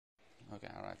Okay,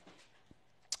 all right.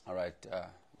 All right,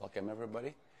 welcome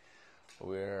everybody.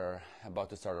 We're about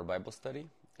to start our Bible study,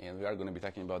 and we are going to be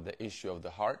talking about the issue of the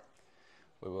heart.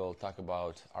 We will talk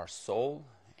about our soul,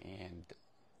 and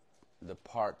the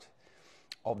part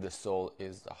of the soul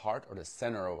is the heart, or the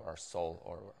center of our soul,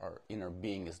 or our inner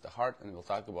being is the heart, and we'll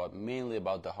talk about mainly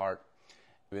about the heart,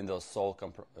 even though soul,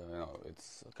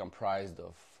 it's comprised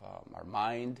of our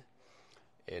mind.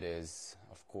 It is,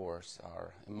 of course,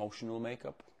 our emotional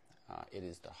makeup. It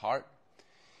is the heart.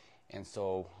 And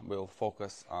so we'll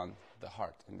focus on the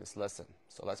heart in this lesson.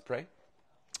 So let's pray.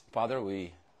 Father,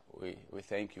 we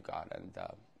thank you, God, and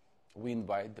we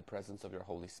invite the presence of your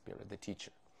Holy Spirit, the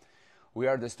teacher. We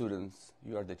are the students.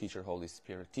 You are the teacher, Holy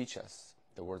Spirit. Teach us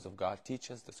the words of God. Teach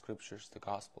us the scriptures, the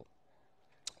gospel.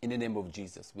 In the name of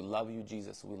Jesus, we love you,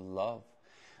 Jesus. We love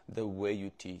the way you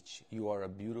teach. You are a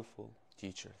beautiful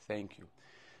teacher. Thank you.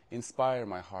 Inspire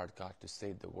my heart, God, to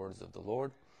say the words of the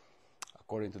Lord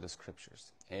according to the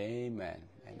scriptures. Amen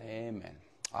and amen.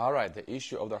 All right, the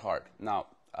issue of the heart. Now,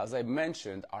 as I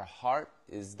mentioned, our heart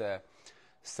is the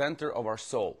center of our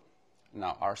soul.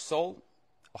 Now, our soul,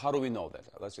 how do we know that?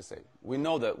 Let's just say, we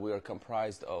know that we are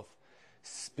comprised of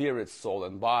spirit, soul,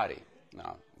 and body.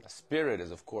 Now, the spirit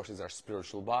is, of course, is our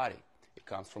spiritual body. It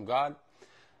comes from God.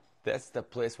 That's the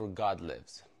place where God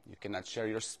lives. You cannot share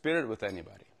your spirit with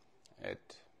anybody.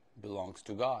 It belongs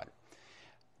to God.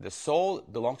 The soul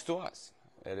belongs to us.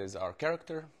 It is our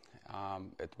character.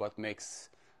 It's what makes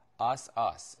us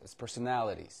us as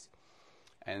personalities.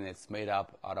 And it's made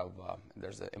up out of,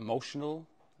 there's an emotional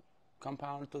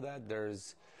compound to that.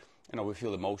 There's, we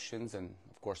feel emotions, and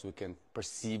of course we can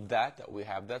perceive that we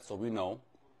have that, so we know.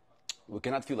 We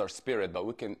cannot feel our spirit, but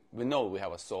we know we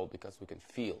have a soul because we can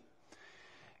feel.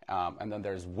 And then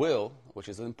there's will, which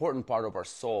is an important part of our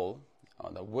soul.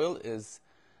 The will is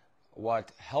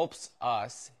what helps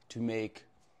us to make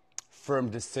firm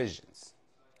decisions,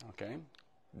 okay?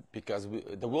 Because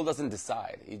the will doesn't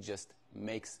decide, it just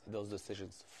makes those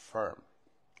decisions firm.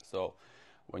 So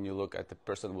when you look at the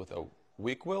person with a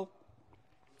weak will,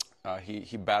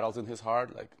 he battles in his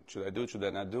heart, like, should I do it, should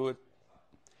I not do it?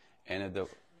 And if the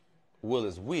will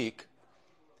is weak,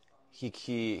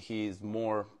 he is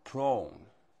more prone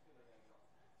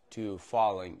to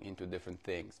falling into different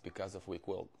things because of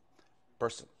weak-willed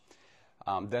person.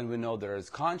 Then we know there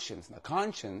is conscience. Now,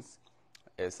 conscience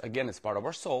is, again, it's part of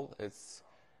our soul. It's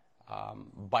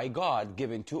by God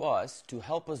given to us to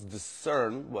help us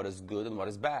discern what is good and what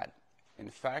is bad. In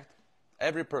fact,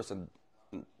 every person,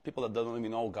 people that don't even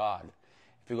know God,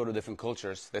 if you go to different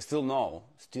cultures, they still know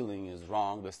stealing is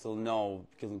wrong. They still know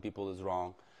killing people is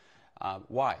wrong.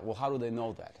 Why? Well, how do they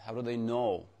know that? How do they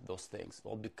know those things?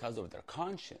 Well, because of their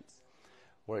conscience,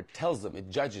 where it tells them,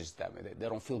 it judges them. They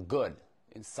don't feel good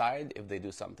inside if they do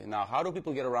something. Now, how do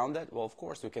people get around that? Well, of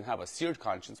course, you can have a seared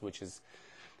conscience, which is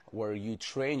where you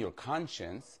train your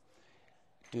conscience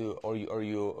to, or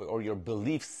your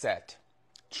belief set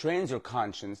trains your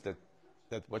conscience that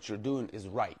what you're doing is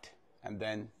right, and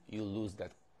then you lose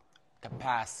that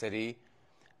capacity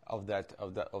of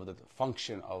the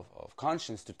function of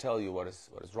conscience to tell you what is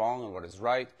wrong and what is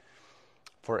right.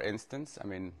 For instance,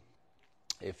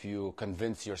 if you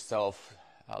convince yourself,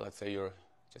 let's say you're,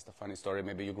 just a funny story,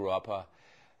 maybe you grew up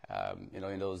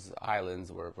in those islands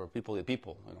where people eat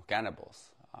people, cannibals,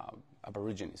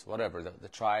 aborigines, whatever, the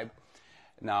tribe.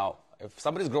 Now, if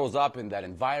somebody grows up in that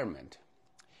environment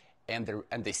and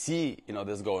they see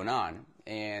this going on,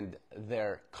 and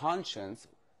their conscience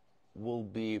will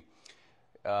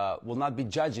not be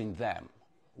judging them.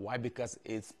 Why? Because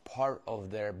it's part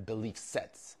of their belief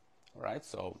sets, right?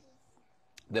 So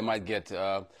they might get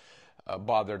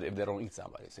bothered if they don't eat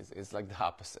somebody. It's like the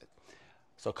opposite.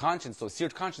 So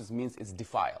seared conscience means it's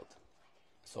defiled.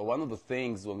 So one of the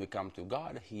things when we come to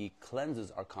God, He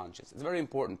cleanses our conscience. It's a very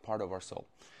important part of our soul.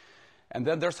 And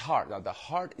then there's heart. Now, the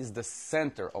heart is the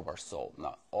center of our soul.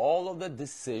 Now, all of the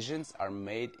decisions are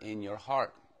made in your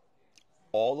heart.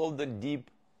 All of the deep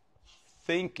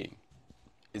thinking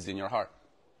is in your heart.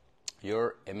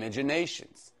 Your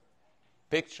imaginations,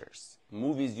 pictures,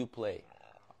 movies you play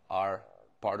are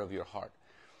part of your heart.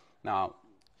 Now,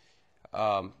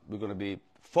 we're going to be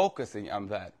focusing on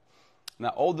that. Now,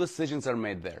 all decisions are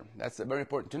made there. That's very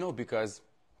important to know because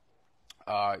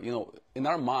in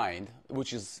our mind,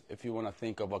 which is, if you want to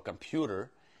think of a computer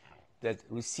that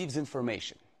receives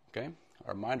information, okay?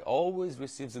 Our mind always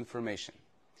receives information.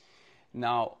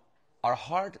 Now, our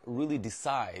heart really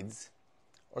decides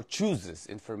or chooses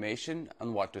information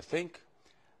on what to think,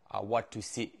 what to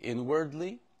see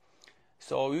inwardly.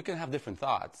 So you can have different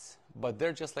thoughts, but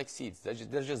they're just like seeds.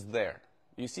 They're just there.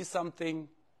 You see something,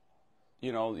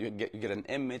 You get an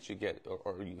image,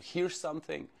 or you hear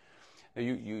something.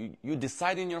 You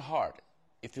decide in your heart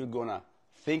if you're gonna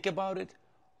think about it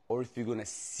or if you're gonna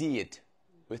see it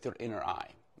with your inner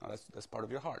eye. Now that's part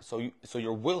of your heart. So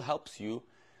your will helps you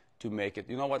to make it.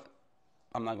 You know what?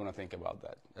 I'm not gonna think about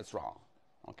that. That's wrong.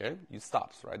 Okay? It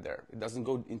stops right there. It doesn't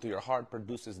go into your heart,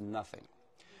 produces nothing.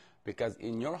 Because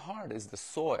in your heart is the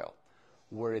soil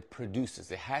where it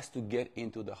produces. It has to get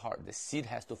into the heart. The seed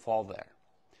has to fall there.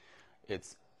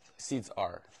 Seeds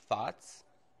are thoughts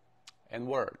and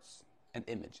words and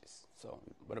images. So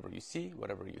whatever you see,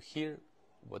 whatever you hear,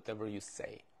 whatever you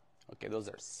say. Okay, those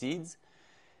are seeds.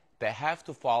 They have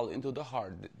to fall into the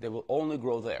heart. They will only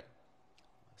grow there.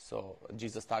 So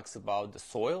Jesus talks about the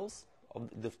soils, of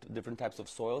the different types of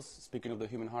soils, speaking of the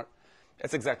human heart.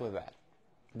 It's exactly that.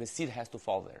 The seed has to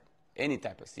fall there. Any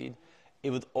type of seed.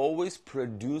 It would always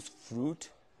produce fruit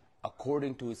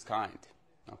according to its kind.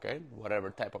 Okay? Whatever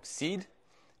type of seed,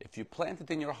 if you plant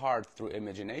it in your heart through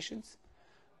imaginations,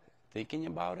 thinking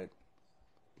about it,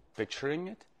 picturing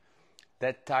it,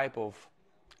 that type of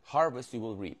harvest you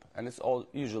will reap. And it's all,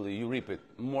 usually you reap it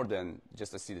more than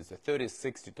just a seed. It's a 30,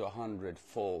 60 to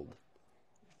 100-fold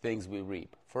things we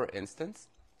reap. For instance,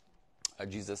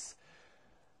 Jesus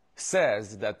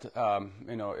says that,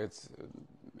 it's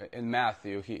in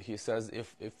Matthew, he says,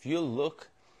 if you look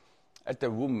at the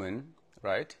woman,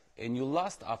 right, and you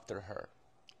lust after her,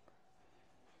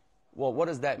 well, what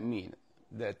does that mean?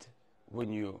 That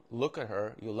when you look at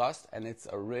her, you lust, and it's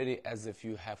already as if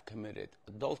you have committed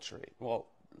adultery. Well,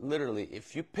 literally,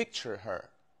 if you picture her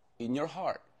in your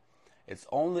heart, it's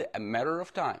only a matter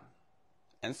of time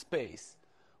and space.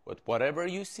 With whatever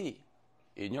you see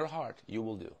in your heart, you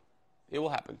will do. It will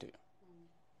happen to you.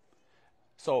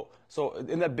 So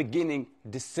in the beginning,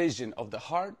 decision of the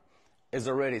heart is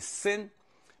already sin,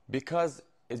 because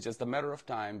it's just a matter of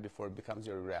time before it becomes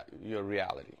your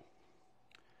reality.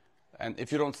 And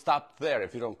if you don't stop there,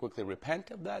 if you don't quickly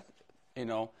repent of that,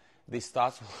 these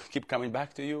thoughts will keep coming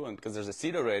back to you, and because there's a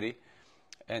seed already,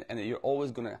 and you're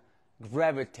always going to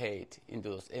gravitate into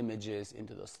those images,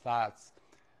 into those thoughts,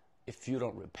 if you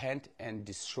don't repent and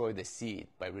destroy the seed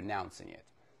by renouncing it.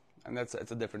 And it's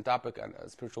a different topic on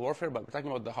spiritual warfare, but we're talking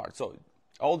about the heart. So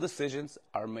all decisions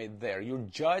are made there. You're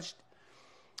judged.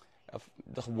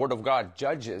 The Word of God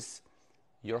judges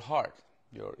your heart.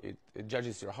 It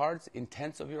judges your hearts,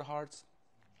 intents of your hearts.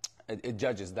 It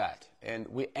judges that. And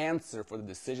we answer for the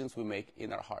decisions we make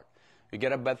in our heart. You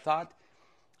get a bad thought,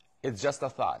 it's just a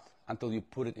thought. Until you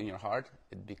put it in your heart,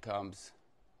 it becomes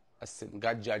a sin.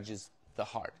 God judges the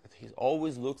heart. He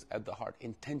always looks at the heart,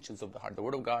 intentions of the heart. The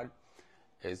Word of God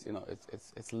is,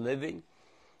 it's living.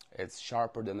 It's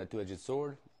sharper than a two-edged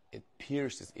sword. It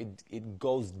pierces. It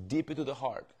goes deep into the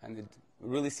heart, and it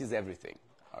really sees everything.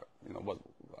 What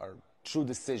our true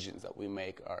decisions that we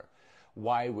make are,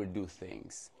 why we do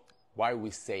things, why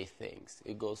we say things.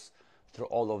 It goes through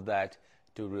all of that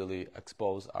to really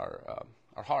expose our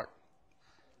heart.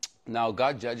 Now,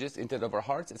 God judges intent of our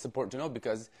hearts. It's important to know,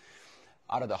 because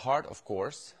out of the heart, of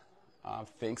course,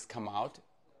 things come out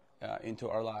into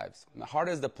our lives. The heart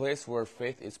is the place where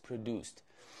faith is produced.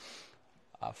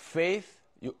 Faith,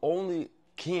 you only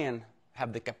can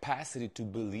have the capacity to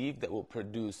believe that will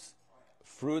produce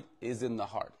fruit, is in the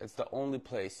heart. It's the only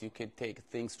place you can take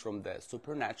things from the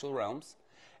supernatural realms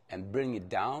and bring it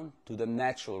down to the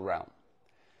natural realm.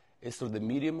 It's through the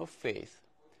medium of faith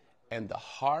and the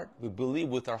heart. We believe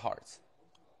with our hearts,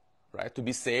 right? To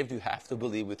be saved, you have to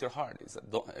believe with your heart.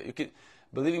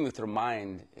 Believing with your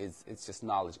mind it's just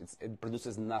knowledge. It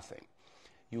produces nothing.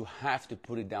 You have to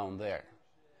put it down there.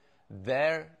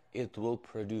 There it will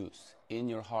produce in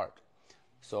your heart.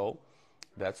 So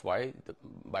that's why the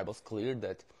Bible's clear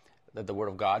that the Word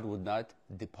of God would not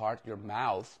depart your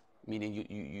mouth, meaning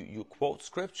you quote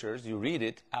scriptures, you read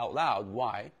it out loud.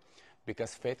 Why?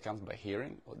 Because faith comes by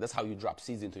hearing. That's how you drop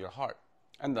seeds into your heart.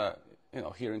 And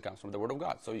hearing comes from the Word of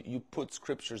God. So you put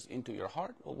scriptures into your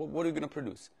heart. Well, what are you going to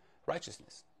produce?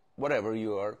 Righteousness. Whatever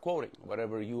you are quoting,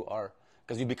 whatever you are,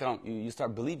 because you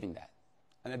start believing that,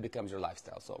 and it becomes your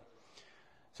lifestyle.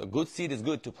 So good seed is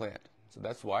good to plant. So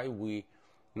that's why we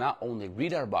not only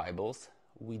read our Bibles,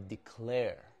 we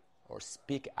declare or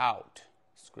speak out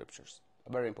scriptures.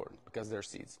 Very important, because they're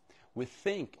seeds. We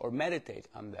think or meditate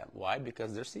on them. Why?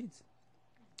 Because they're seeds.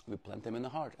 We plant them in the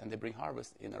heart, and they bring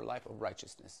harvest in our life of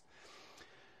righteousness.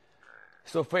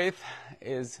 So faith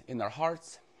is in our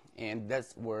hearts, and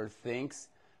that's where things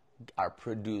are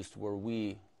produced, where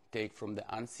we take from the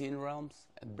unseen realms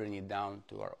and bring it down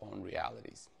to our own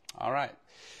realities. All right.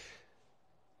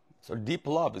 So deep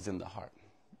love is in the heart.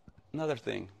 Another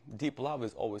thing, deep love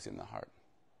is always in the heart.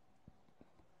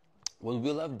 when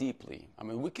we love deeply, I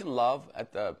mean, we can love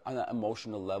on an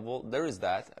emotional level. There is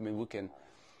that. I mean, we can,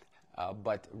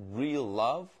 but real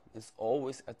love is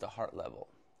always at the heart level.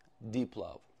 Deep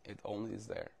love, it only is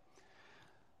there.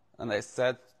 And I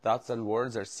said, thoughts and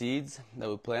words are seeds that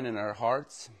we plant in our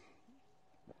hearts.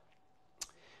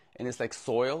 And it's like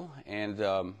soil. And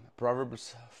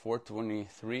Proverbs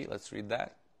 4:23, let's read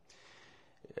that.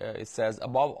 It says,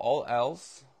 above all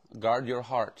else, guard your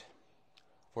heart,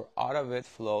 for out of it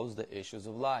flows the issues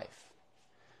of life.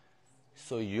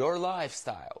 So your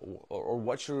lifestyle, or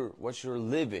what you're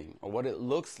living, or what it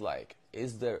looks like,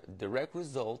 is the direct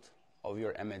result of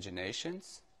your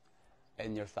imaginations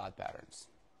and your thought patterns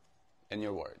and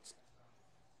your words.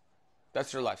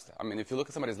 That's your lifestyle. I mean, if you look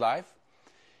at somebody's life,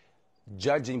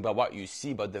 judging by what you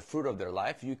see, but the fruit of their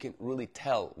life, you can really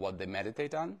tell what they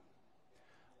meditate on,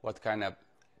 what kind of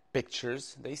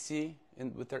pictures they see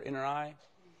with their inner eye,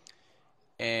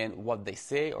 and what they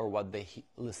say or what they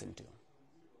listen to.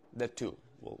 That too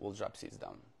will drop seeds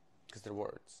down, because they're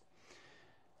words.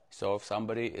 So if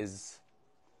somebody is,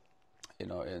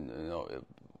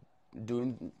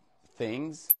 doing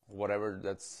things, whatever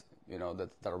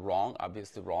that are wrong,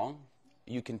 obviously wrong,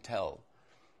 you can tell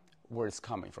where it's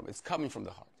coming from. It's coming from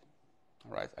the heart.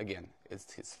 All right. Again,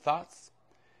 it's his thoughts,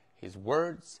 his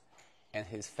words, and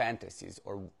his fantasies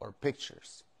or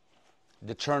pictures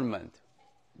determined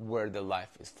where the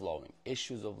life is flowing.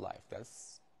 Issues of life.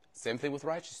 That's same thing with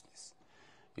righteousness.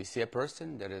 You see a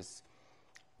person that is,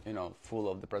 full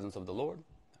of the presence of the Lord,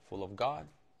 full of God,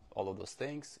 all of those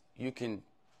things. You can,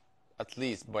 at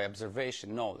least by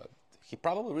observation, know that he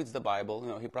probably reads the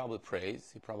Bible. He probably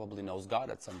prays. He probably knows God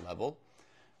at some level.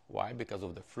 Why? Because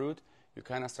of the fruit. You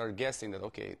kind of start guessing that,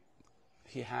 okay,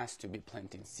 he has to be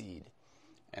planting seed,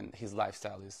 and his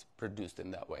lifestyle is produced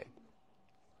in that way.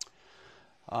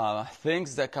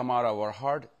 Things that come out of our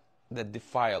heart that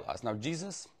defile us. Now,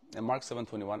 Jesus, in Mark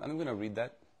 7:21, I'm going to read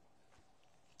that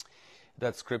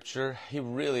scripture. He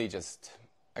really just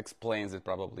explains it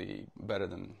probably better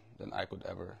than I could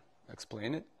ever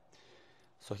explain it.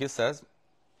 So he says,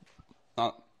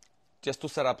 just to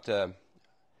set up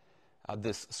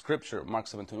this scripture, Mark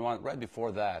 7:21, right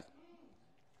before that,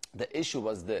 the issue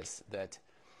was this, that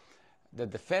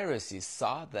the Pharisees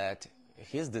saw that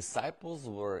his disciples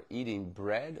were eating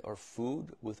bread or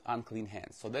food with unclean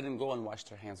hands. So they didn't go and wash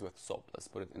their hands with soap, let's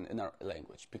put it in our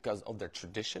language. Because of their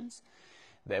traditions,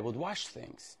 they would wash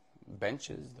things.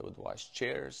 Benches, they would wash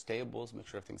chairs, tables, make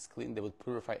sure everything's clean. They would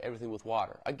purify everything with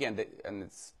water. Again,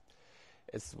 it's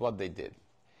what they did.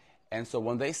 And so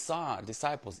when they saw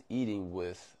disciples eating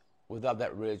without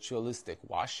that ritualistic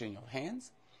washing of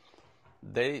hands,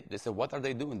 they said, what are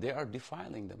they doing? They are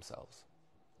defiling themselves.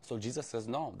 So Jesus says,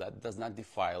 no, that does not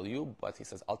defile you. But he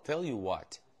says, I'll tell you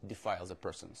what defiles a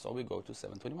person. So we go to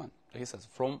 7:21. He says,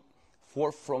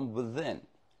 for from within,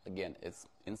 again, it's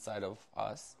inside of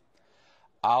us,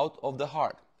 out of the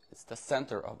heart, it's the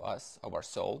center of us, of our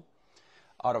soul,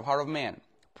 out of heart of man,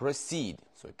 proceed.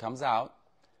 So it comes out,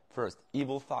 first,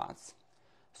 evil thoughts.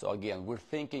 So again, we're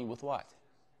thinking with what?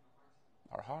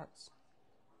 Our hearts.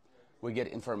 We get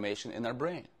information in our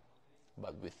brain,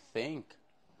 but we think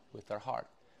with our heart.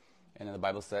 And the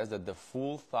Bible says that the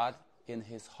fool thought in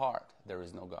his heart there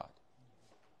is no God.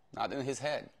 Not in his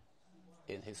head.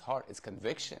 In his heart. It's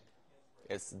conviction.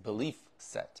 It's belief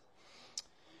set.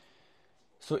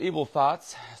 So evil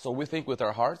thoughts. So we think with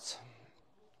our hearts.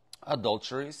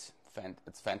 Adulteries.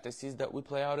 It's fantasies that we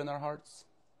play out in our hearts.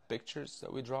 Pictures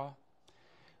that we draw.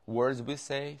 Words we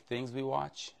say. Things we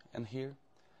watch and hear.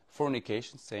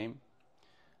 Fornication, same.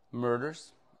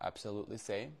 Murders, absolutely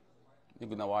same. You're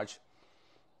going to watch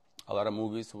a lot of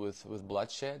movies with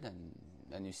bloodshed,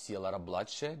 and you see a lot of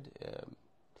bloodshed,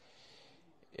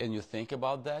 and you think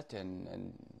about that,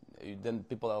 and then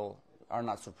people are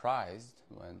not surprised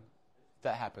when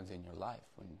that happens in your life,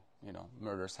 when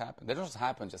murders happen. They don't just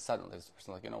happen just suddenly. It's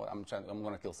like, I'm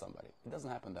going to kill somebody. It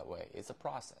doesn't happen that way. It's a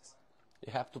process.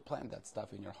 You have to plant that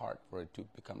stuff in your heart for it to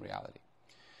become reality.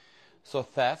 So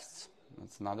thefts,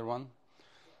 that's another one.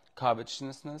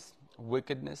 Covetousness,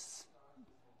 wickedness,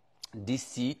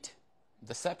 deceit,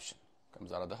 deception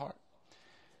comes out of the heart.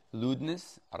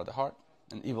 Lewdness, out of the heart.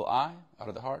 An evil eye, out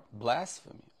of the heart.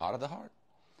 Blasphemy, out of the heart.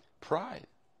 Pride,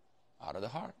 out of the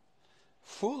heart.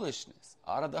 Foolishness,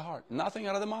 out of the heart. Nothing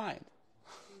out of the mind.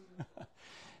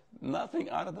 Nothing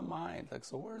out of the mind.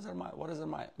 So where is our mind? What is our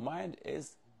mind? Mind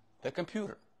is the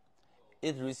computer.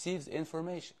 It receives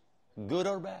information, good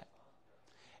or bad.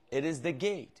 It is the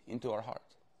gate into our heart.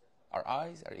 Our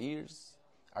eyes, our ears,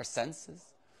 our senses,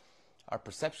 our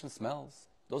perception, smells,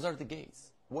 those are the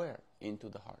gates. Where? Into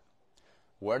the heart.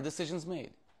 Where decisions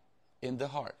made? In the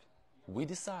heart. We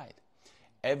decide.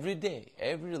 Every day,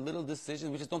 every little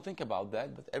decision, we just don't think about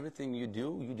that, but everything you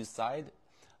do, you decide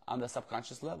on the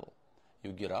subconscious level.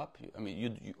 You get up,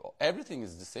 everything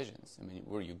is decisions. I mean,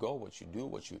 where you go, what you do,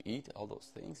 what you eat, all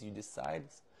those things, you decide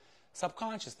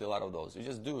subconsciously a lot of those. You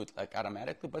just do it like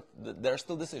automatically, but there are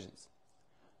still decisions.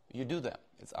 You do them.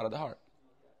 It's out of the heart.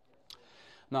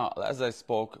 Now, as I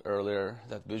spoke earlier,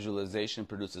 that visualization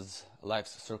produces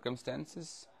life's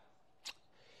circumstances,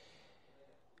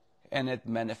 and it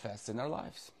manifests in our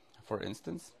lives. For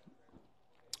instance,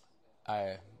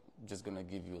 I'm just going to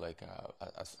give you like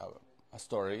a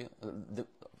story.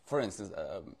 For instance,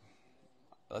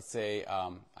 let's say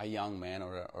a young man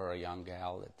or a young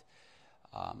gal that,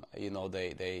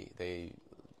 they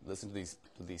listen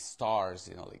to these stars,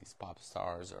 like these pop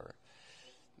stars, or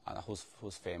I don't know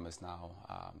who's famous now.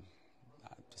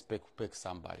 Just pick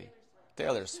somebody.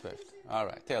 Taylor Swift. All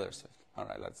right, Taylor Swift. All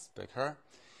right, let's pick her.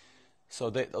 So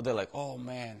they're like, oh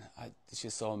man,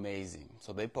 she's so amazing.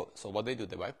 So what they do,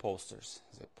 they buy posters.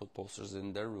 They put posters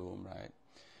in their room, right?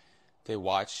 They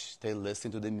watch, they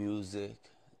listen to the music.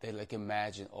 They like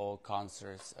imagine all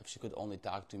concerts. If she could only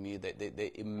talk to me,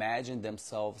 they imagine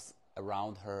themselves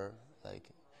around her,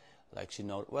 like she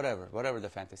knows, whatever the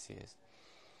fantasy is.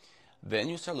 Then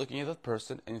you start looking at that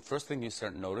person, and first thing you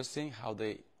start noticing how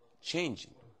they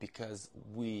changing, because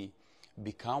we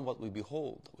become what we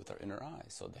behold with our inner eyes.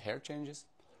 So the hair changes,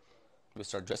 we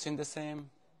start dressing the same,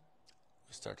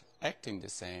 we start acting the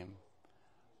same.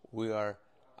 We are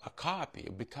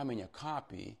becoming a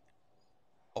copy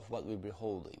of what we're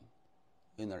beholding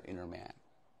in our inner man.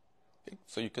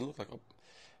 So you can look like,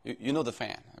 you know the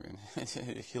fan. I mean,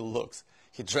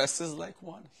 he dresses like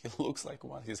one, he looks like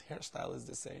one, his hairstyle is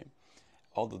the same,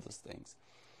 all of those things.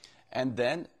 And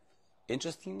then,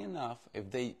 interesting enough, if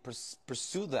they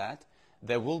pursue that,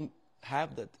 they will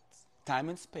have that time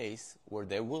and space where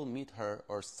they will meet her,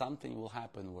 or something will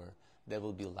happen where they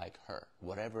will be like her,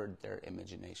 whatever their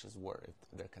imaginations were, if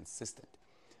they're consistent.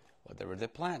 Whatever they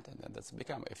plant, and then that's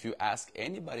become. If you ask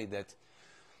anybody that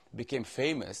became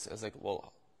famous, it's like,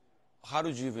 well, how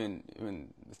did you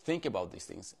even think about these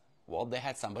things? Well, they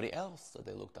had somebody else that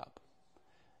they looked up.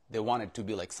 They wanted to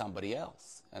be like somebody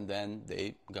else, and then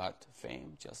they got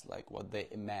fame just like what they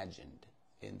imagined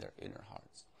in their inner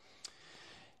hearts.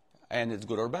 And it's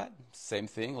good or bad. Same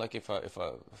thing, like if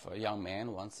a young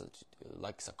man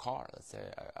likes a car, let's say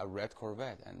a red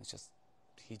Corvette, and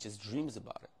he just dreams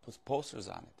about it, puts posters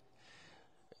on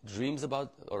it, dreams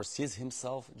about or sees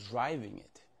himself driving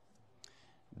it.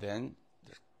 Then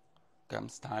there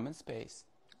comes time and space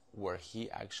where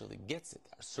he actually gets it.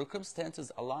 Our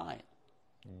circumstances align.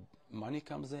 Money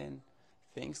comes in,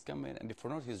 things come in, and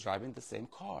before not, he's driving the same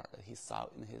car that he saw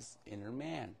in his inner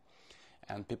man.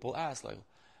 And people ask, like,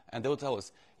 and they will tell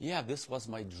us, yeah, this was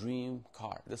my dream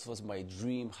car. This was my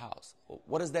dream house. Well,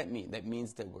 what does that mean? That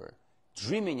means they were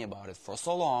dreaming about it for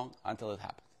so long until it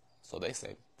happened. So they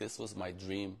say, this was my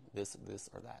dream, this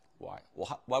or that. Why?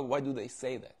 Well, why do they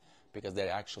say that? Because they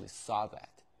actually saw that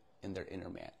in their inner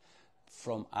man.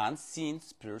 From unseen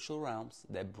spiritual realms,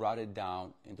 they brought it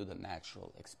down into the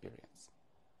natural experience.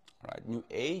 All right? New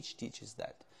Age teaches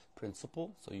that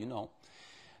principle, so you know.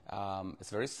 It's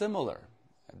very similar.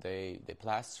 They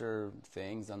plaster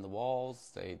things on the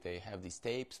walls. They have these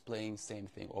tapes playing same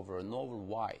thing over and over.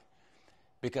 Why?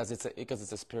 Because it's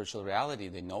a spiritual reality.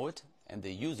 They know it, and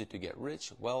they use it to get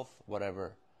rich, wealth,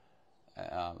 whatever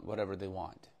they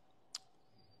want,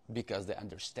 because they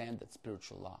understand that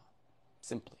spiritual law.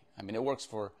 Simply, I mean, it works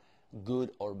for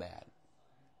good or bad.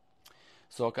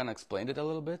 So I kind of explained it a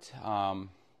little bit.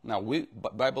 Now,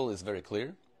 Bible is very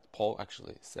clear. Paul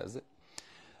actually says it.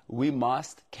 We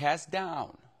must cast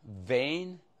down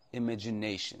vain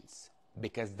imaginations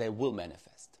because they will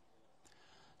manifest.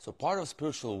 So part of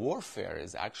spiritual warfare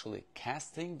is actually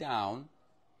casting down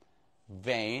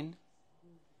vain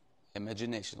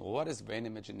imagination. Well, what is vain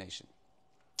imagination?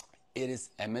 It is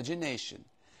imagination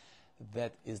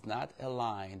that is not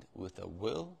aligned with the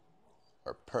will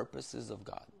or purposes of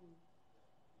God.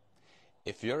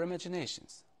 If your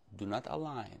imaginations do not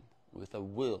align with the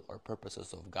will or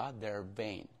purposes of God, they are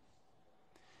vain.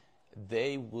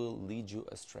 They will lead you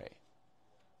astray.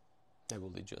 They will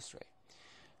lead you astray.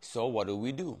 So what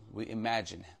do? We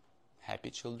imagine happy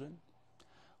children.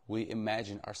 We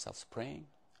imagine ourselves praying.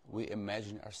 We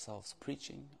imagine ourselves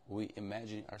preaching. We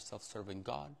imagine ourselves serving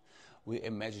God. We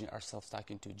imagine ourselves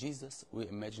talking to Jesus. We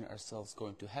imagine ourselves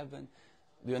going to heaven.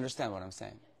 Do you understand what I'm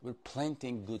saying? We're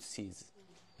planting good seeds.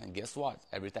 And guess what?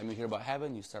 Every time you hear about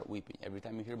heaven, you start weeping. Every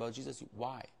time you hear about Jesus,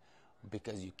 why?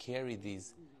 Because you carry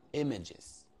these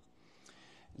images.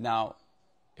 Now,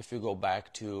 if you go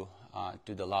back to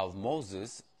the law of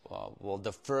Moses, Well,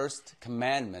 the first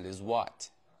commandment is what?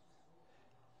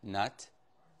 Not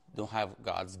don't have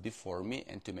gods before me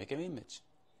and to make an image.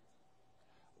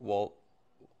 Well,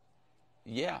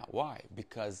 yeah, why?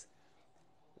 Because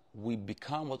we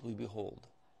become what we behold.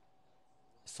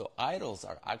 So idols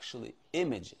are actually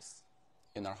images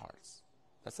in our hearts.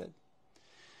 That's it.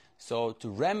 So to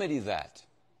remedy that,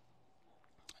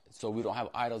 so we don't have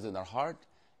idols in our heart,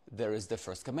 there is the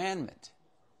first commandment,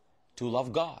 to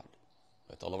love God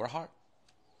with all of our heart,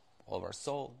 all of our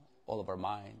soul, all of our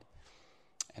mind,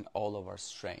 and all of our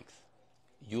strength.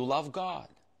 You love God.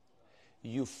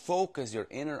 You focus your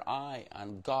inner eye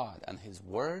on God and His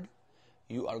Word,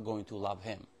 you are going to love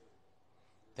Him.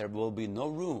 There will be no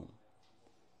room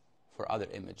for other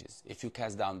images if you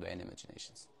cast down vain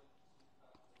imaginations.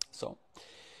 So,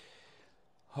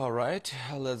 all right,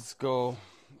 let's go.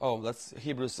 Let's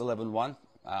Hebrews 11:1.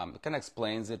 It kind of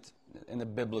explains it in the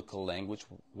biblical language,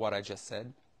 what I just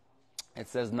said. It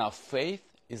says, now faith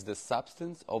is the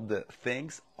substance of the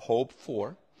things hoped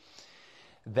for,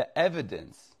 the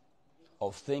evidence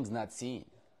of things not seen.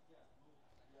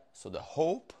 So the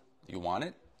hope, you want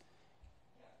it,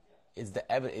 is the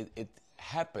evidence. It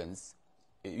happens.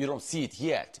 You don't see it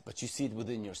yet, but you see it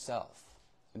within yourself,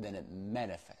 and then it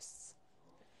manifests.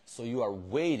 So you are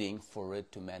waiting for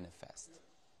it to manifest.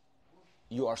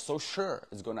 You are so sure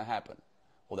it's going to happen.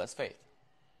 Well, that's faith.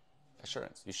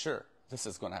 Assurance. You're sure this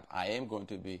is going to happen. I am going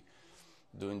to be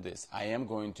doing this. I am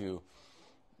going to,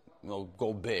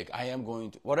 go big. I am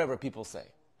going to, whatever people say.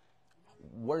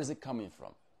 Where is it coming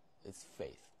from? It's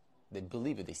faith. They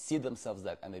believe it. They see themselves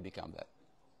that, and they become that.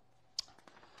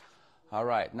 All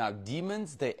right. Now,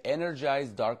 demons, they energize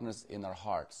darkness in our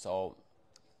heart. So,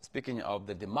 speaking of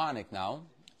the demonic now,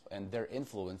 and their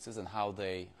influences and how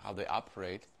they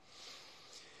operate.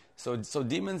 So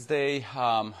demons, they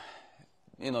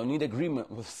need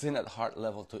agreement with sin at heart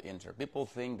level to enter. People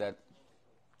think that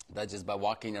just by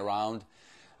walking around,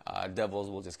 devils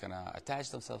will just kind of attach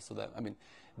themselves to them. I mean,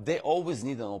 they always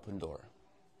need an open door.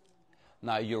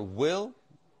 Now, your will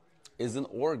is an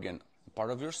organ,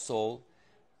 part of your soul,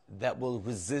 that will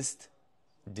resist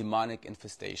demonic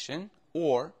infestation,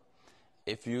 or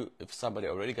if somebody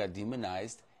already got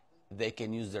demonized, they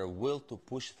can use their will to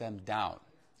push them down.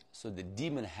 So the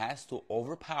demon has to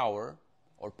overpower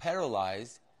or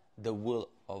paralyze the will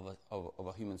of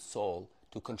a human soul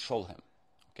to control him.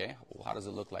 Okay, well, how does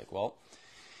it look like? Well,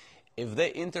 if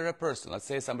they enter a person, let's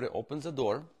say somebody opens the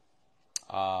door,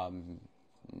 to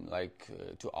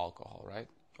alcohol, right?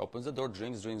 Opens the door,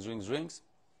 drinks.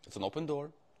 It's an open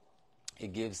door.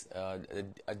 It gives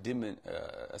a demon,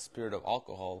 a spirit of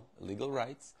alcohol, legal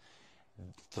rights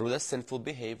through the sinful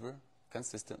behavior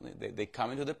consistently. They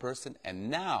come into the person, and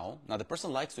now the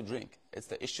person likes to drink. It's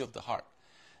the issue of the heart.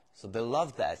 So they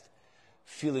love that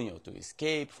feeling to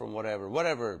escape from whatever.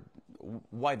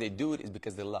 Why they do it is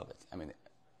because they love it. I mean,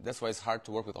 that's why it's hard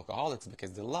to work with alcoholics,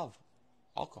 because they love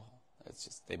alcohol. It's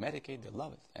just they medicate, they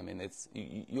love it. I mean, it's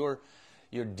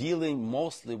you're dealing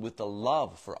mostly with the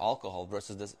love for alcohol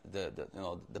versus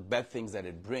the bad things that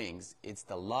it brings. It's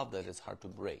the love that is hard to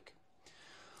break.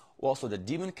 Well, so the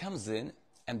demon comes in,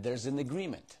 and there's an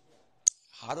agreement.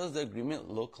 How does the agreement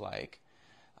look like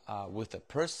with a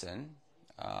person?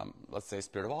 Let's say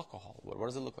spirit of alcohol. What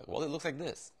does it look like? Well, it looks like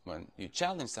this. When you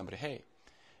challenge somebody, hey,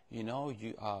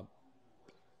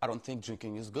 I don't think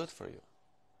drinking is good for you.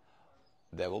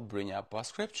 They will bring up a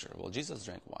scripture. Well, Jesus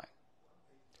drank wine.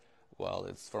 Well,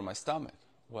 it's for my stomach.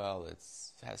 Well, it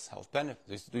has health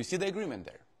benefits. Do you see the agreement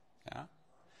there? Yeah.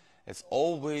 It's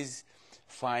always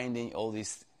finding all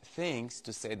these things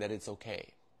to say that it's okay.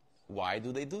 Why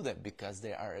do they do that? Because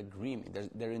they are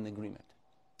agreement. They're in agreement.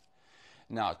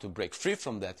 Now, to break free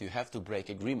from that, you have to break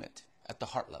agreement at the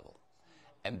heart level.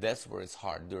 And that's where it's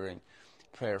hard. During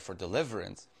prayer for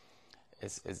deliverance,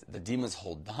 is the demons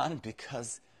hold on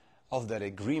because of that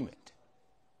agreement.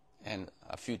 And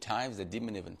a few times the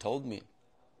demon even told me,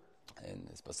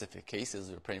 in specific cases,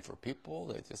 we were praying for people,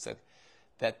 they just said,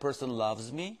 that person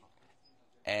loves me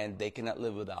and they cannot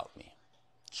live without me.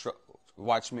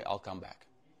 Watch me, I'll come back.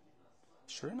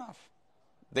 Sure enough.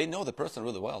 They know the person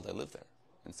really well. They live there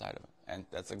inside of him. And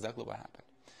that's exactly what happened.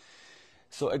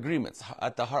 So agreements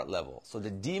at the heart level. So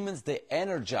the demons, they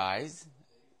energize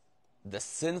the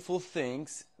sinful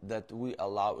things that we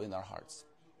allow in our hearts.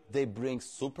 They bring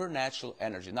supernatural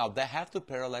energy. Now, they have to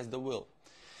paralyze the will.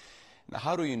 Now,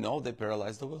 how do you know they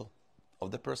paralyze the will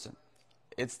of the person?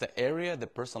 It's the area the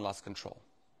person lost control.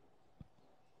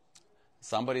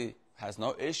 Somebody has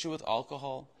no issue with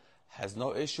alcohol, has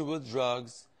no issue with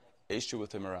drugs, issue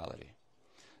with immorality.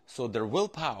 So their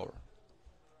willpower,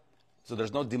 so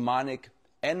there's no demonic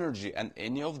energy and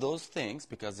any of those things,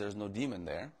 because there's no demon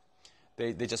there.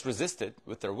 They just resist it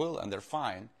with their will and they're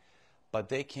fine, but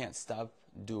they can't stop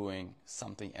doing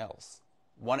something else.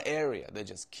 One area, they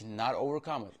just cannot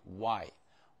overcome it. Why?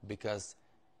 Because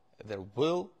their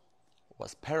will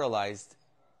was paralyzed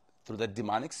through the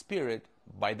demonic spirit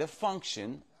by the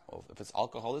function of, if it's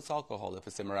alcohol, it's alcohol. If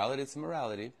it's immorality, it's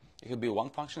immorality. It could be one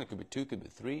function, it could be two, it could be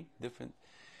three different.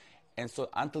 And so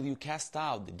until you cast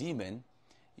out the demon,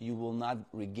 you will not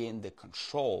regain the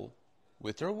control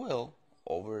with your will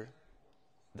over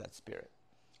that spirit.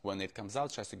 When it comes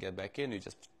out, tries to get back in, you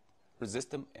just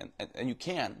resist them, and you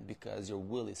can, because your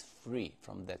will is free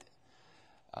from that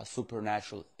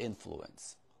supernatural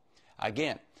influence.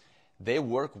 Again, they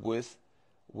work with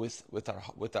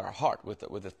our heart, with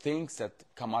the things that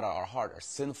come out of our heart, are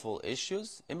sinful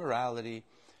issues, immorality.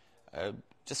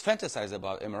 Just fantasize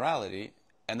about immorality,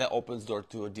 and that opens the door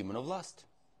to a demon of lust.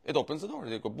 It opens the door.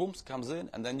 They go, boom, comes in,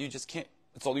 and then you just can't.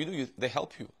 That's all you do. They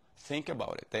help you think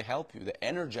about it. They help you. They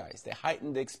energize. They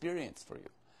heighten the experience for you.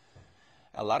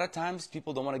 A lot of times,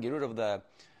 people don't want to get rid of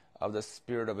the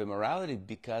spirit of immorality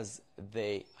because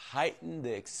they heighten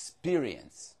the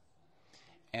experience,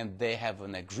 and they have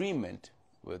an agreement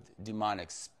with demonic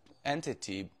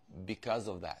entity because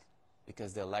of that,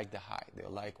 because they like the high. They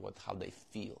like how they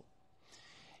feel.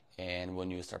 And when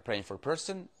you start praying for a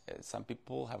person, some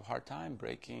people have a hard time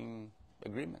breaking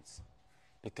agreements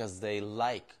because they don't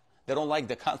like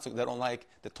the conflict, they don't like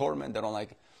the torment, they don't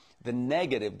like the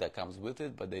negative that comes with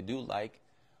it, but they do like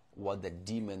what the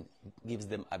demon gives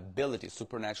them ability,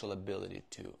 supernatural ability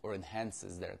to, or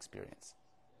enhances their experience.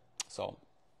 So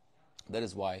that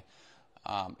is why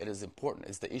it is important.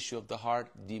 It's the issue of the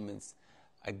heart. Demons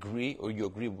agree, or you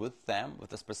agree with them,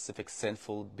 with a specific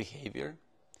sinful behavior,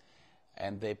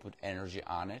 and they put energy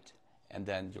on it, and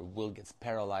then your will gets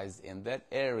paralyzed in that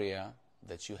area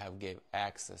that you have gave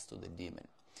access to the demon.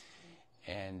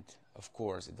 And of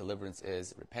course, deliverance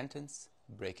is repentance,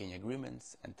 breaking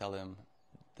agreements, and telling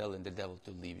the devil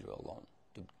to leave you alone,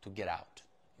 to get out.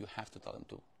 You have to tell him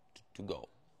to go,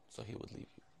 so he would leave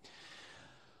you.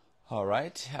 All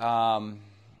right.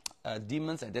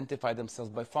 Demons identify themselves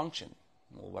by function.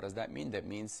 Well, what does that mean? That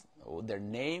means their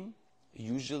name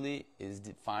usually is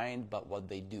defined by what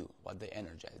they do, what they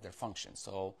energize, their function.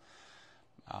 So,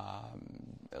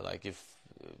 like if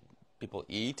people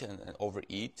eat and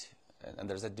overeat, and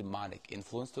there's a demonic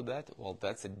influence to that, well,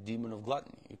 that's a demon of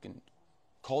gluttony. You can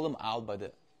call them out by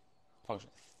the function.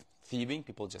 Thieving,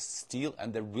 people just steal,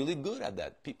 and they're really good at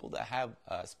that. People that have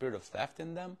a spirit of theft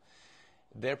in them,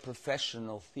 they're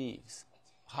professional thieves.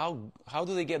 How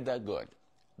do they get that good?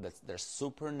 That's their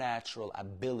supernatural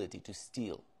ability to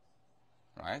steal.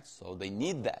 Right? So they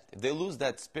need that. If they lose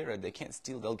that spirit, they can't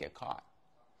steal, they'll get caught.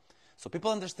 So people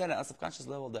understand at a subconscious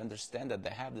level, they understand that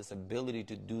they have this ability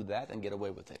to do that and get away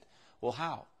with it. Well,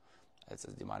 how? It's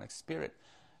a demonic spirit.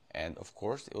 And of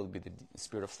course, it will be the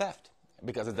spirit of theft,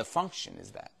 because the function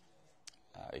is that.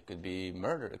 It could be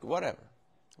murder, whatever.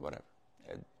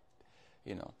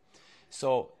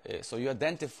 So you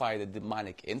identify the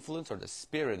demonic influence or the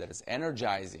spirit that is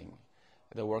energizing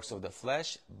the works of the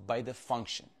flesh by the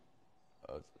function.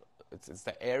 It's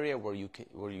the area where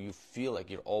you feel like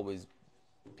you're always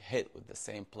hit with the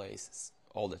same places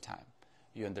all the time.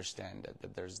 You understand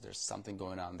that there's something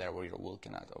going on there where your will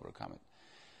cannot overcome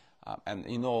it. And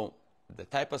you know the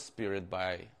type of spirit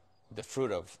by the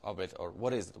fruit of it, or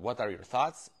what is it? What are your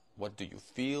thoughts? What do you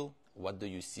feel? What do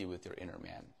you see with your inner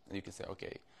man? And you can say,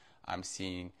 okay, I'm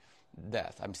seeing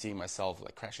death. I'm seeing myself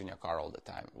like crashing a car all the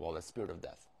time. Well, the spirit of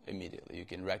death. Immediately you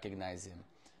can recognize him.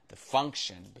 The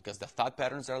function, because the thought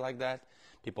patterns are like that.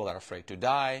 People are afraid to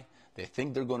die. They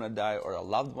think they're going to die, or a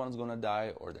loved one's going to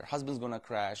die, or their husband's going to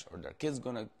crash, or their kid's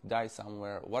going to die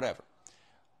somewhere, whatever.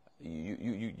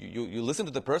 You listen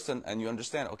to the person and you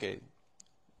understand, okay,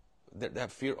 they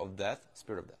have fear of death,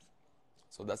 spirit of death.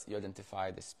 So that's, you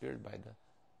identify the spirit by the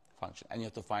function. And you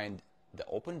have to find the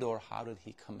open door. How did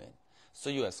he come in? So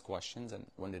you ask questions, and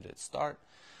when did it start?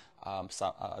 I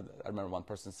remember one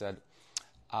person said,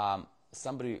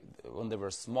 somebody, when they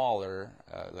were smaller,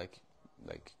 like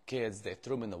kids, they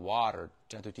threw them in the water,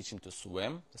 trying to teach them to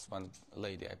swim. This one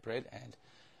lady I prayed,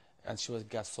 and she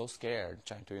got so scared,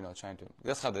 trying to.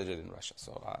 That's how they did in Russia.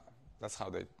 So that's how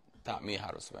they taught me how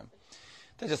to swim.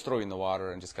 They just throw you in the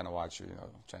water and just kind of watch you,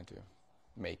 trying to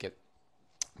make it.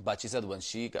 But she said when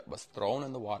she was thrown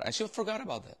in the water, and she forgot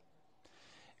about that,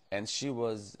 and she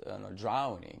was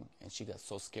drowning, and she got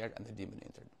so scared, and the demon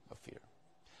entered of fear.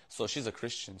 So she's a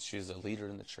Christian, she's a leader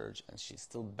in the church, and she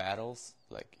still battles,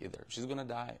 like either she's going to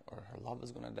die or her love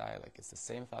is going to die, like it's the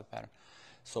same thought pattern.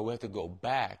 So we have to go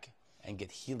back and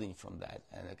get healing from that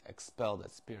and expel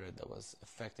that spirit that was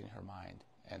affecting her mind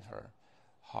and her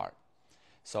heart.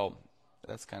 So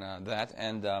that's kind of that.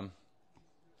 And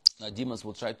demons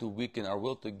will try to weaken our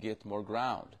will to get more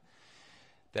ground.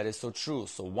 That is so true.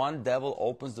 So one devil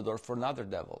opens the door for another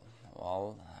devil.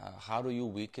 Well, how do you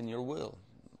weaken your will?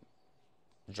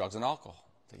 Drugs and alcohol,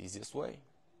 the easiest way,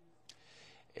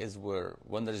 is where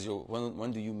when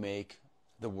do you make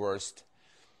the worst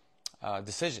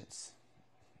decisions?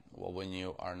 Well, when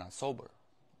you are not sober,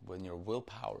 when your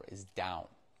willpower is down.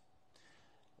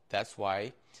 That's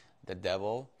why the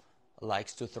devil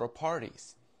likes to throw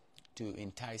parties to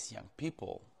entice young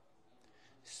people,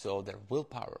 so their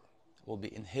willpower will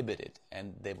be inhibited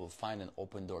and they will find an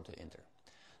open door to enter.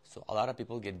 So a lot of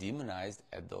people get demonized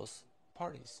at those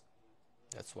parties.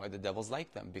 That's why the devils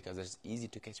like them, because it's easy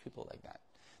to catch people like that.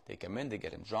 They come in, they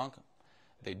get them drunk,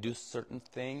 they do certain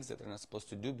things that they're not supposed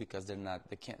to do because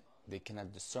they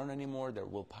cannot discern anymore, their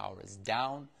willpower is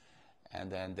down,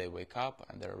 and then they wake up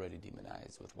and they're already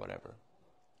demonized with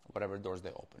whatever doors they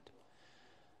opened.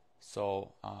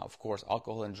 So, of course,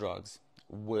 alcohol and drugs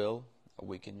will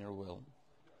weaken your will.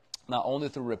 Not only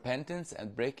through repentance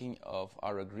and breaking of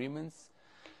our agreements,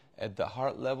 at the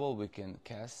heart level, we can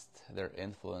cast their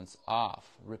influence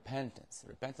off. Repentance.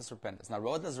 Now,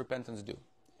 what does repentance do?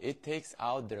 It takes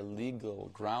out their legal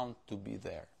ground to be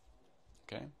there.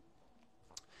 Okay?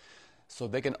 So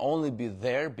they can only be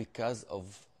there because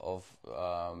of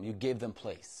you gave them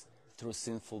place through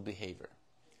sinful behavior.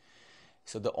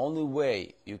 So the only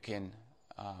way you can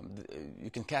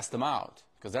cast them out,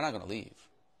 because they're not going to leave,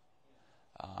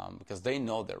 because they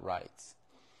know their rights,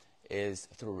 is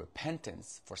through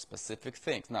repentance for specific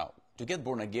things. Now, to get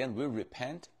born again, we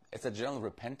repent. It's a general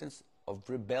repentance of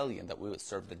rebellion, that we would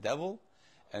serve the devil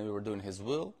and we were doing his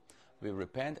will. We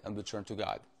repent and we turn to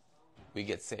God. We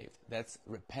get saved. That's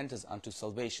repentance unto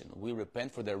salvation. We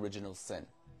repent for the original sin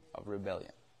of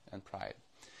rebellion and pride.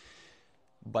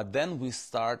 But then we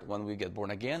start, when we get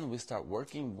born again, we start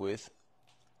working with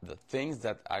the things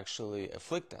that actually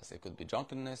afflict us. It could be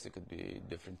drunkenness, it could be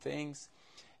different things.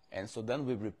 And so then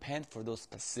we repent for those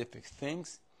specific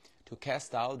things to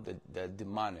cast out the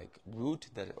demonic root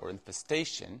or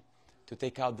infestation, to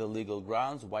take out the legal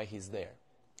grounds why he's there.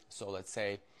 So let's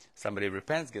say somebody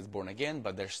repents, gets born again,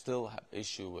 but they still have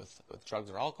issue with drugs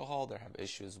or alcohol. They have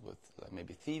issues with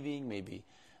maybe thieving, maybe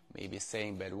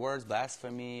saying bad words,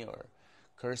 blasphemy, or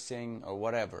cursing, or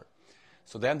whatever.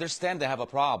 So they understand they have a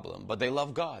problem, but they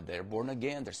love God. They're born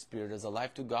again. Their spirit is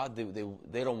alive to God.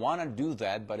 They don't want to do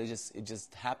that, but it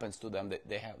just happens to them.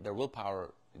 They have their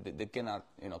willpower. They cannot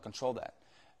control that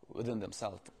within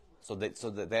themselves. So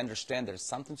that they understand there's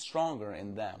something stronger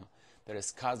in them that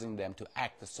is causing them to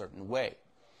act a certain way.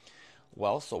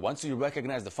 Well, so once you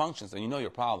recognize the functions and you know your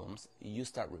problems, you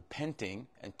start repenting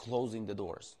and closing the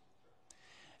doors.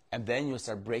 And then you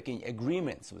start breaking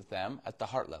agreements with them at the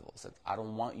heart level. Said, I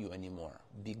don't want you anymore.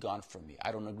 Be gone from me.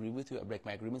 I don't agree with you. I break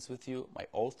my agreements with you, my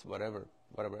oath, whatever.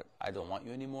 I don't want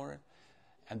you anymore.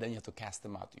 And then you have to cast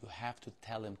them out. You have to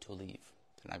tell him to leave.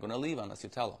 They're not going to leave unless you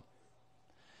tell them.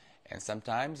 And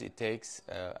sometimes it takes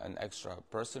an extra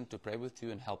person to pray with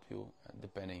you and help you,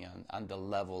 depending on the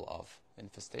level of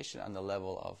infestation, on the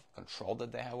level of control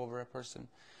that they have over a person.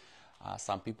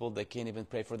 Some people, they can't even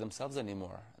pray for themselves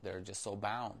anymore. They're just so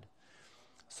bound.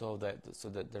 So that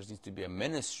there needs to be a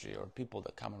ministry or people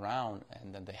that come around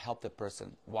and then they help the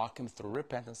person, walk him through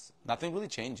repentance. Nothing really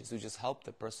changes. You just help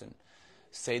the person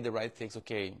say the right things.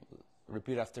 Okay,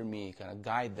 repeat after me. Kind of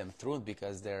guide them through it,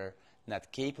 because they're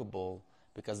not capable,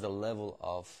 because the level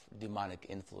of demonic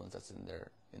influence that's in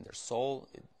their soul.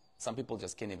 Some people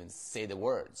just can't even say the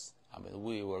words. I mean,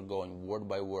 we were going word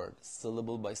by word,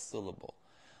 syllable by syllable.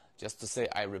 Just to say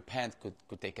I repent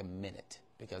could take a minute,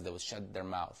 because they would shut their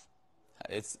mouth.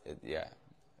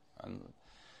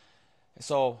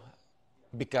 So,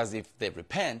 because if they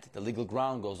repent, the legal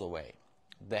ground goes away.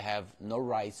 They have no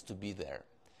rights to be there.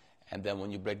 And then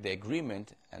when you break the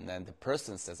agreement, and then the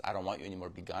person says, I don't want you anymore,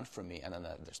 be gone from me, and then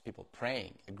there's people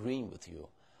praying, agreeing with you.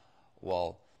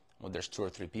 Well, when there's 2 or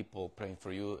 3 people praying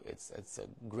for you, it's a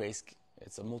grace,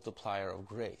 it's a multiplier of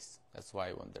grace. That's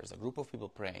why when there's a group of people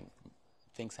praying,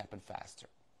 things happen faster.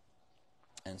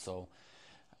 And so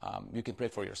you can pray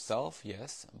for yourself,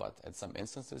 yes, but in some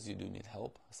instances you do need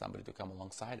help, somebody to come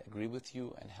alongside, agree with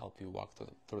you, and help you walk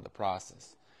through the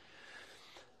process.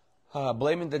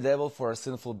 Blaming the devil for our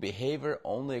sinful behavior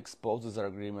only exposes our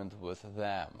agreement with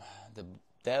them. The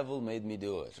devil made me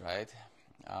do it, right?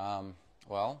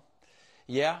 Well,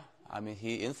 yeah, I mean,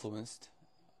 he influenced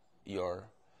your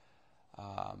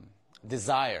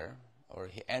desire or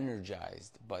he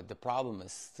energized, but the problem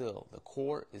is still, the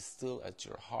core is still at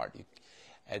your heart.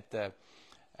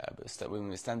 When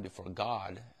we stand before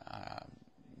God,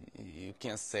 you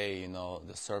can't say,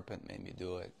 the serpent made me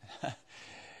do it,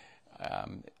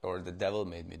 or the devil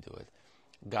made me do it.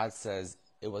 God says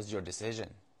it was your decision.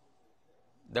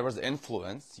 There was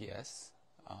influence, yes,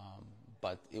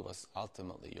 but it was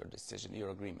ultimately your decision, your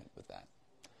agreement with that.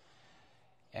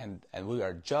 And we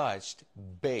are judged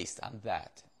based on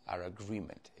that, our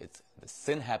agreement. The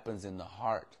sin happens in the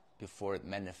heart before it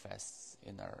manifests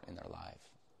in our life,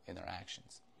 in our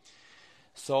actions.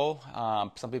 So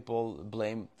some people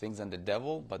blame things on the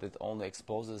devil, but it only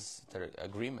exposes their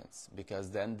agreements,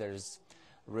 because then there's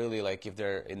really, like, if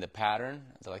they're in the pattern,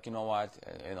 they're like, you know what,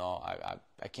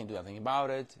 I can't do anything about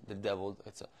it. The devil,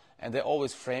 and they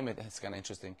always frame it. It's kind of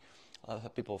interesting. A lot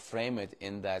of people frame it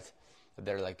in that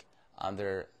they're like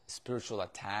under spiritual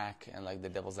attack, and like the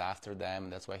devil's after them.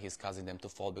 That's why he's causing them to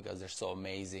fall, because they're so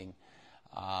amazing.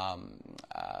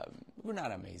 We're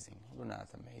not amazing. We're not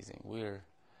amazing.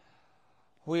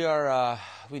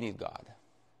 We need God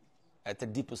at the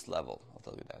deepest level. I'll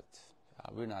tell you that.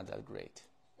 We're not that great,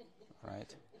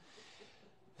 right?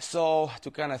 So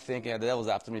to kind of think, the devil's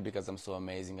after me because I'm so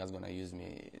amazing, God's going to use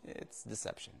me, it's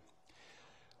deception.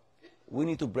 We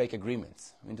need to break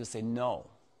agreements. We need to say, no,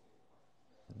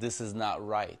 this is not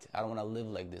right. I don't want to live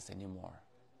like this anymore.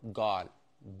 God,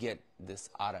 get this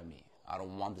out of me. I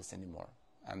don't want this anymore.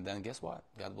 And then guess what?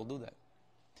 God will do that.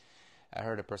 I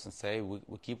heard a person say, we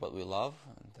keep what we love,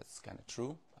 and that's kind of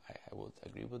true. I would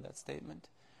agree with that statement.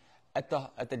 At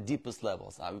the deepest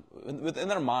levels,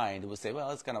 within our mind, we say,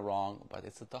 well, it's kind of wrong, but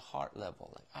it's at the heart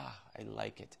level. Like, I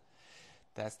like it.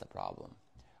 That's the problem.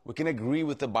 We can agree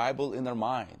with the Bible in our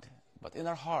mind, but in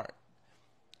our heart,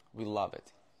 we love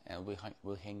it, and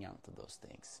we'll hang on to those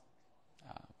things.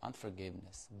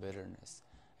 Unforgiveness, bitterness.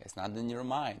 It's not in your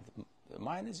mind. The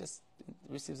mind is just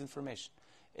receives information.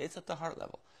 It's at the heart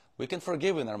level. We can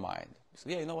forgive in our mind. So,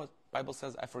 yeah, you know what? Bible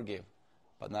says I forgive,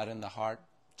 but not in the heart.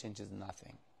 Changes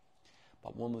nothing.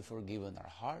 But when we forgive in our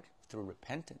heart through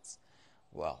repentance,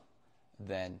 well,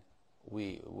 then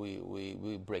we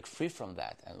break free from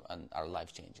that, and our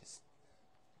life changes.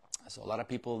 So a lot of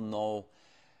people know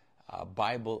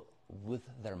Bible with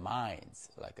their minds.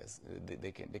 Like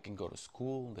they can go to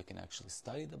school, they can actually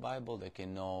study the Bible, they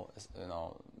can know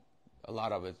a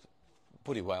lot of it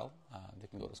pretty well. They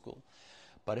can go to school.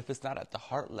 But if it's not at the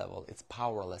heart level, it's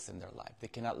powerless in their life. They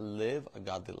cannot live a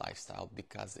godly lifestyle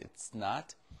because it's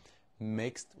not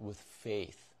mixed with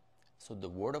faith. So the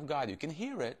Word of God, you can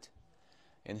hear it.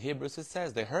 In Hebrews it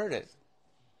says they heard it.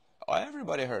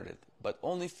 Everybody heard it, but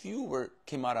only few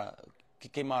came out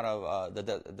of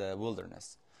the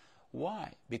wilderness.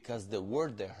 Why? Because the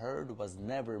word they heard was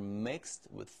never mixed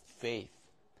with faith.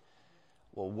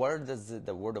 Well, where does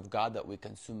the Word of God that we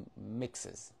consume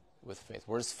mixes with faith?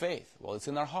 Where's faith? Well, it's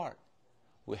in our heart.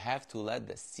 We have to let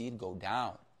the seed go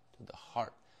down to the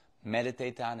heart.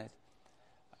 Meditate on it,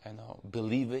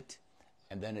 believe it,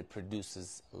 and then it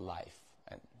produces life.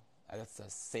 And that's a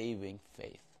saving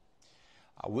faith.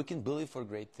 We can believe for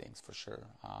great things, for sure.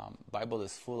 Bible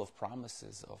is full of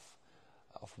promises of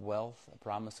wealth,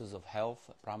 promises of health,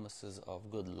 promises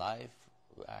of good life,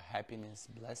 happiness,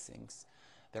 blessings.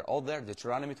 They're all there.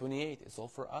 Deuteronomy 28 is all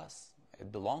for us.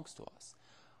 It belongs to us.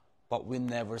 But we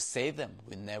never say them.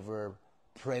 We never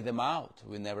pray them out.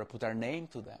 We never put our name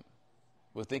to them.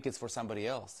 We think it's for somebody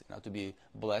else, to be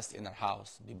blessed in our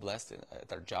house, be blessed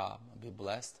at our job, be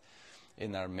blessed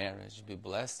in our marriage, be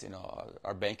blessed,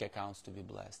 our bank accounts to be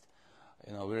blessed.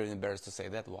 We're embarrassed to say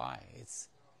that. Why?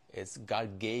 It's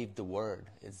God gave the word.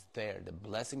 It's there. The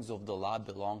blessings of the law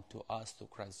belong to us through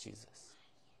Christ Jesus.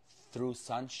 Through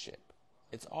sonship.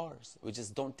 It's ours. We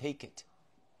just don't take it.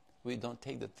 We don't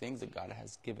take the things that God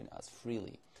has given us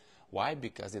freely. Why?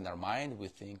 Because in our mind we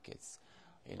think it's,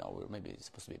 we're maybe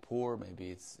supposed to be poor,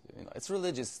 maybe it's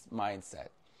religious mindset.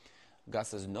 God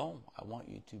says, no, I want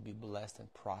you to be blessed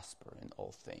and prosper in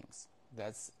all things.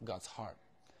 That's God's heart.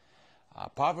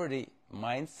 Poverty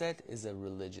mindset is a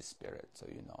religious spirit, so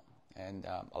And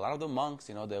a lot of the monks,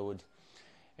 they would,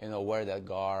 wear that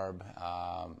garb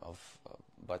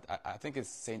but I think it's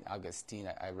St. Augustine.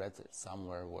 I read it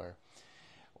somewhere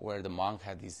where the monk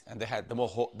had these, and they had the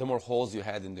more holes you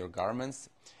had in their garments,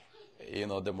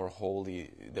 the more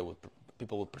holy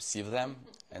people would perceive them.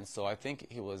 And so I think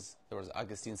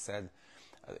Augustine said,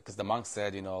 because the monk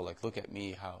said, look at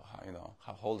me, how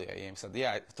holy I am. He said,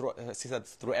 yeah, he said,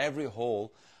 through every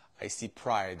hole I see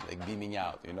pride beaming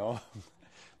out.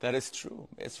 That is true.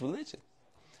 It's religion.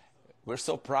 We're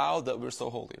so proud that we're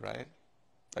so holy, right?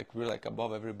 We're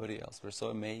above everybody else. We're so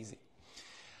amazing.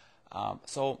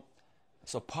 So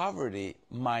So poverty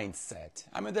mindset.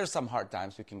 I mean, there's some hard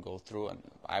times we can go through, and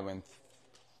I went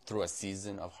through a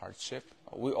season of hardship.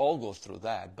 We all go through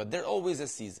that, but there are always a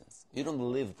seasons. You don't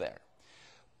live there.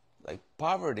 Like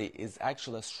poverty is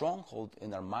actually a stronghold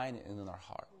in our mind and in our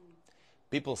heart.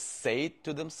 People say it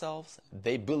to themselves.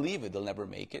 They believe it. They'll never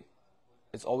make it.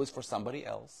 It's always for somebody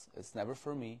else. It's never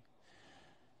for me.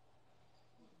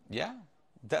 Yeah,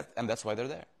 and that's why they're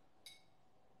there.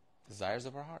 Desires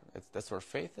of our heart. That's where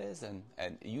faith is, and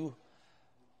you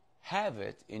have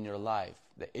it in your life,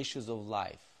 the issues of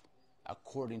life,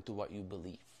 according to what you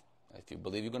believe. If you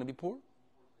believe you're going to be poor,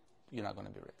 you're not going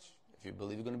to be rich. If you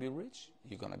believe you're going to be rich,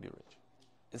 you're going to be rich.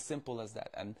 It's simple as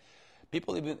that. And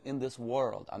people even in this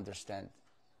world understand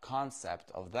concept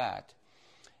of that,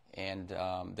 and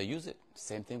they use it.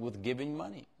 Same thing with giving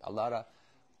money. A lot of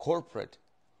corporate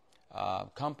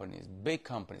companies, big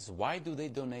companies, why do they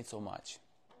donate so much?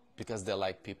 Because they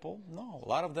like people? No. A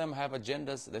lot of them have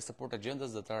agendas. They support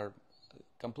agendas that are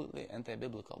completely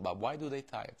anti-biblical. But why do they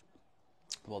tithe?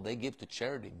 Well, they give to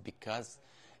charity because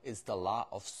it's the law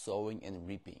of sowing and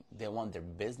reaping. They want their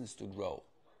business to grow,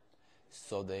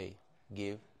 so they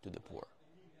give to the poor.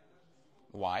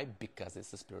 Why? Because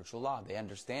it's a spiritual law. They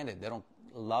understand it. They don't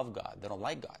love God. They don't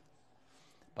like God.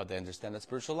 But they understand the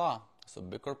spiritual law. So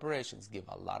big corporations give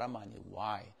a lot of money.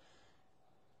 Why?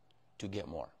 To get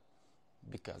more.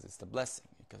 Because it's the blessing.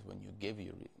 Because when you give,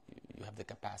 you have the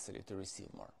capacity to receive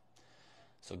more.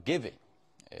 So giving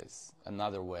is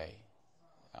another way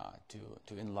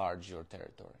to enlarge your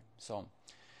territory. So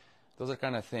those are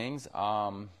kind of things.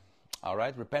 All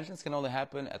right, repentance can only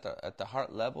happen at the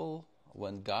heart level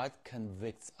when God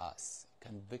convicts us.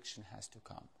 Conviction has to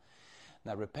come.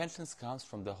 Now, repentance comes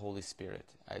from the Holy Spirit.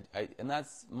 And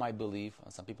that's my belief.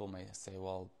 Some people may say,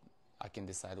 well, I can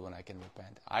decide when I can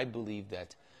repent. I believe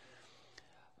that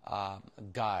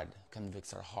God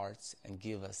convicts our hearts and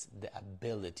gives us the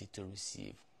ability to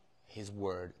receive His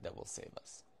word that will save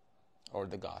us, or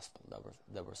the gospel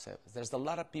that will save us. There's a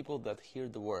lot of people that hear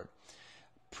the word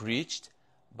preached,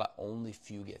 but only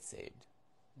few get saved.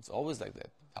 It's always like that.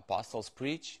 Apostles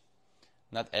preach,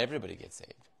 not everybody gets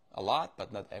saved. A lot,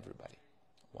 but not everybody.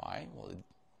 Why? Well,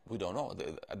 we don't know.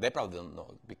 They probably don't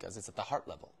know because it's at the heart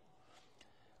level.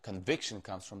 Conviction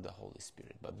comes from the Holy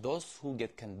Spirit. But those who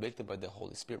get convicted by the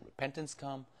Holy Spirit, repentance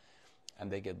comes,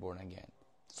 and they get born again.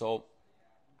 So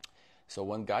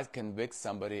when God convicts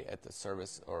somebody at the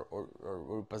service, or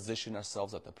we position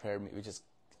ourselves at the prayer meeting, we just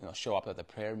show up at the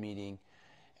prayer meeting,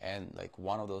 and like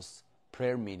one of those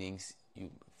prayer meetings,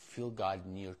 you feel God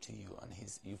near to you, and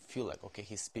you feel like, okay,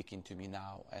 He's speaking to me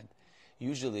now. And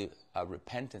usually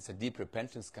a deep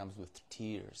repentance comes with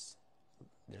tears.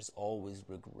 There's always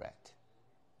regret.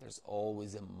 There's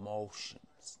always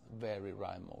emotions, very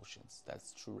raw emotions.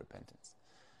 That's true repentance.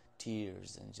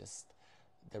 Tears and just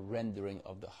the rendering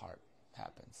of the heart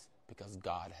happens because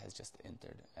God has just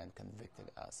entered and convicted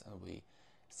us, and we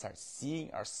start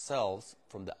seeing ourselves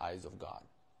from the eyes of God.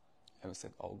 And we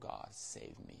said, oh God,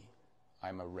 save me.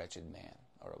 I'm a wretched man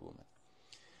or a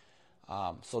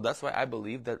woman. So that's why I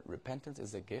believe that repentance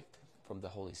is a gift from the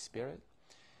Holy Spirit,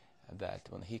 that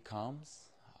when He comes,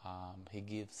 He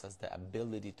gives us the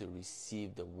ability to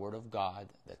receive the Word of God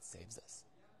that saves us.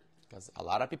 Because a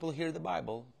lot of people hear the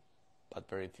Bible, but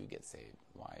very few get saved.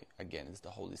 Why? Again, it's the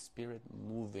Holy Spirit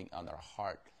moving on our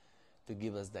heart to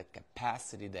give us that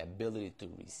capacity, the ability to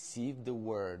receive the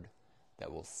Word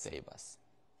that will save us.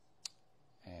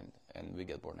 And we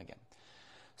get born again.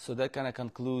 So that kind of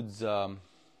concludes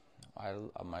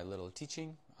my little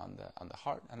teaching on the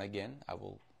heart. And again, I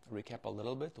will recap a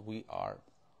little bit. We are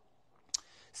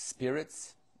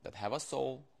spirits that have a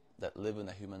soul that live in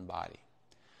a human body.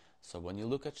 So when you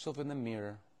look at yourself in the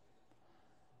mirror,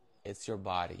 it's your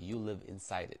body. You live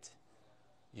inside it.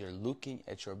 You're looking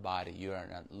at your body. You are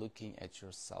not looking at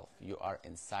yourself. You are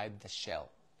inside the shell.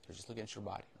 You're just looking at your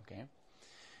body, okay?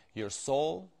 Your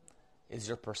soul is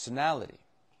your personality.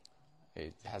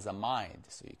 It has a mind,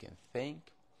 so you can think,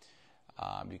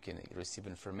 you can receive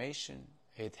information.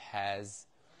 It has,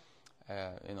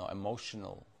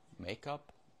 emotional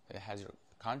makeup. It has your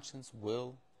conscience,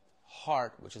 will,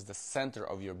 heart, which is the center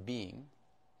of your being.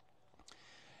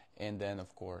 And then,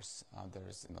 of course,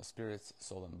 there's spirit,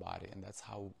 soul, and body, and that's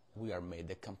how we are made,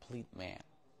 the complete man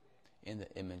in the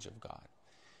image of God.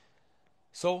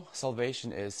 So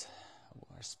salvation is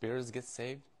our spirits get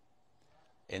saved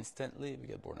instantly. We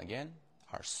get born again.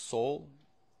 Our soul,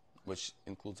 which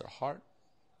includes our heart,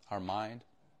 our mind,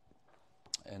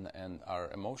 and our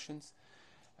emotions,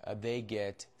 they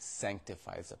get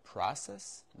sanctified. It's a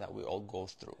process that we all go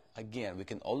through. Again, we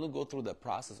can only go through the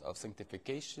process of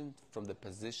sanctification from the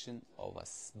position of a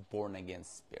born-again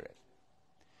spirit.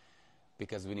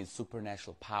 because we need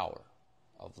supernatural power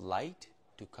of light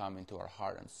to come into our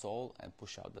heart and soul and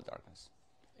push out the darkness.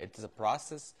 It is a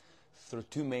process through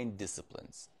two main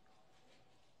disciplines: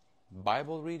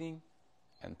 Bible reading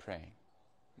and praying.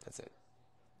 That's it.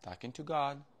 Talking to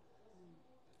God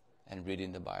and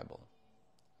reading the Bible,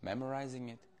 memorizing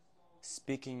it,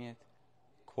 speaking it,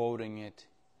 quoting it,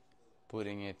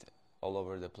 putting it all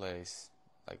over the place,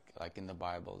 like in the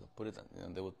Bible. Put it,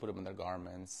 they would put it in their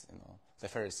garments. The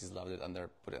Pharisees loved it,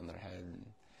 put it on their head.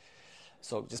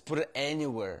 So just put it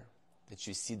anywhere that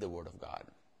you see the Word of God.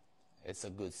 It's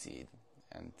a good seed,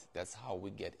 and that's how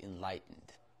we get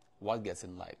enlightened. What gets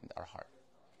enlightened? Our heart.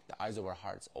 The eyes of our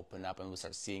hearts open up, and we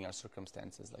start seeing our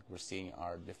circumstances like we're seeing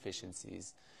our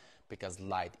deficiencies, because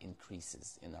light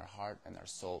increases in our heart and our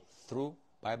soul through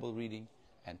Bible reading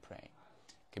and praying,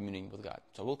 communing with God.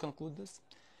 So we'll conclude this,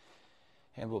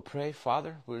 and we'll pray.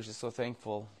 Father, we're just so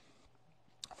thankful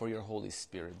for your Holy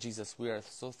Spirit. Jesus, we are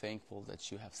so thankful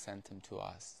that you have sent him to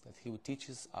us, that he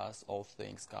teaches us all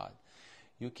things, God.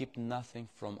 You keep nothing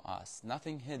from us,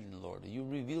 nothing hidden, Lord. You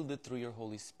revealed it through your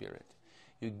Holy Spirit.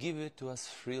 You give it to us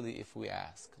freely if we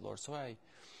ask, Lord. So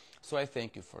I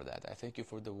thank you for that. I thank you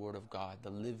for the Word of God, the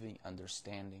living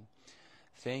understanding.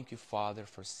 Thank you, Father,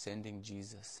 for sending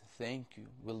Jesus. Thank you.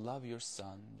 We love your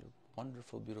Son, your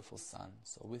wonderful, beautiful Son.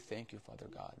 So we thank you, Father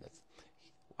God, that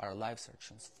our lives are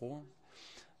transformed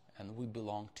and we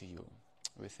belong to you.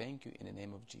 We thank you in the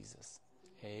name of Jesus.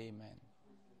 Amen.